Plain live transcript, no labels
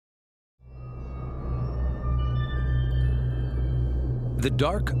The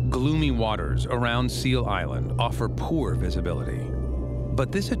dark, gloomy waters around Seal Island offer poor visibility.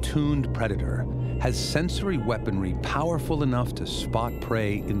 But this attuned predator has sensory weaponry powerful enough to spot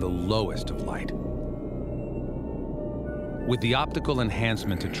prey in the lowest of light. With the optical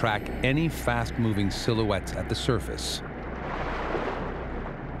enhancement to track any fast-moving silhouettes at the surface,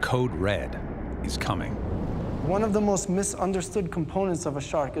 Code Red is coming. One of the most misunderstood components of a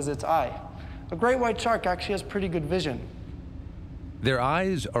shark is its eye. A great white shark actually has pretty good vision. Their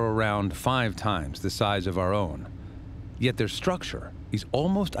eyes are around 5 times the size of our own, yet their structure is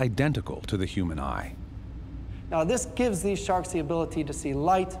almost identical to the human eye. Now, this gives these sharks the ability to see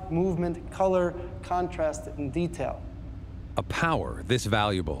light, movement, color, contrast, and detail. A power this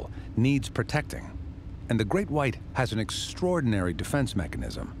valuable needs protecting, and the great white has an extraordinary defense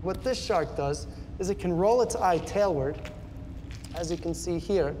mechanism. What this shark does is it can roll its eye tailward, as you can see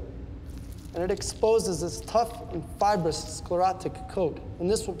here, and it exposes this tough and fibrous sclerotic coat, and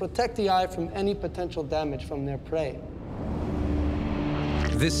this will protect the eye from any potential damage from their prey.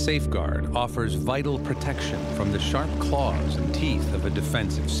 This safeguard offers vital protection from the sharp claws and teeth of a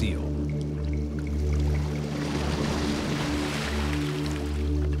defensive seal.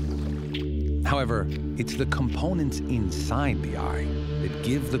 However, it's the components inside the eye that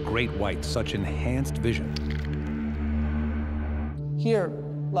give the great white such enhanced vision. Here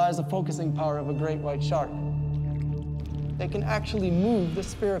lies the focusing power of a great white shark. They can actually move the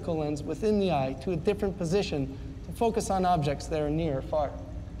spherical lens within the eye to a different position to focus on objects that are near or far.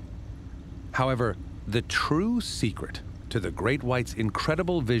 However, the true secret to the great white's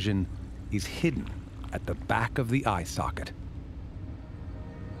incredible vision is hidden at the back of the eye socket.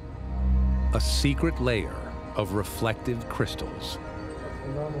 A secret layer of reflective crystals.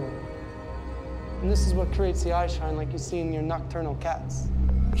 And this is what creates the eye shine like you see in your nocturnal cats.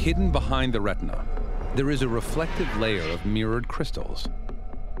 Hidden behind the retina, there is a reflective layer of mirrored crystals.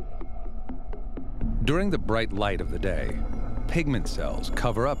 During the bright light of the day, pigment cells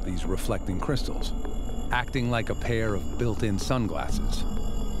cover up these reflecting crystals, acting like a pair of built-in sunglasses.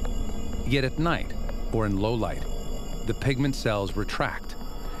 Yet at night, or in low light, the pigment cells retract,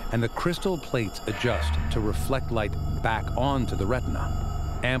 and the crystal plates adjust to reflect light back onto the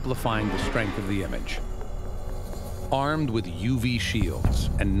retina, amplifying the strength of the image. Armed with UV shields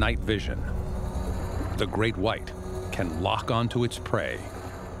and night vision, the great white can lock onto its prey,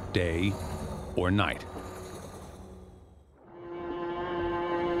 day or night.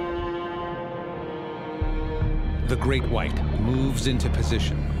 The great white moves into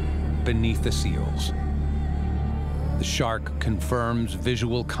position beneath the seals. The shark confirms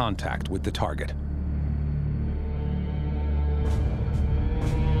visual contact with the target.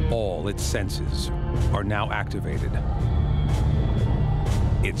 All its senses are now activated.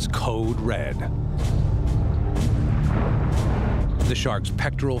 It's Code Red. The shark's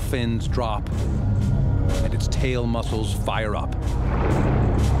pectoral fins drop, and its tail muscles fire up.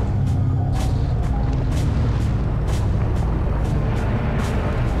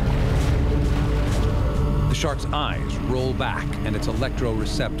 The shark's eyes roll back, and its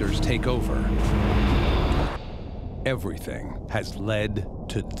electroreceptors take over. Everything has led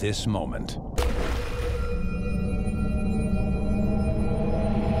to this moment.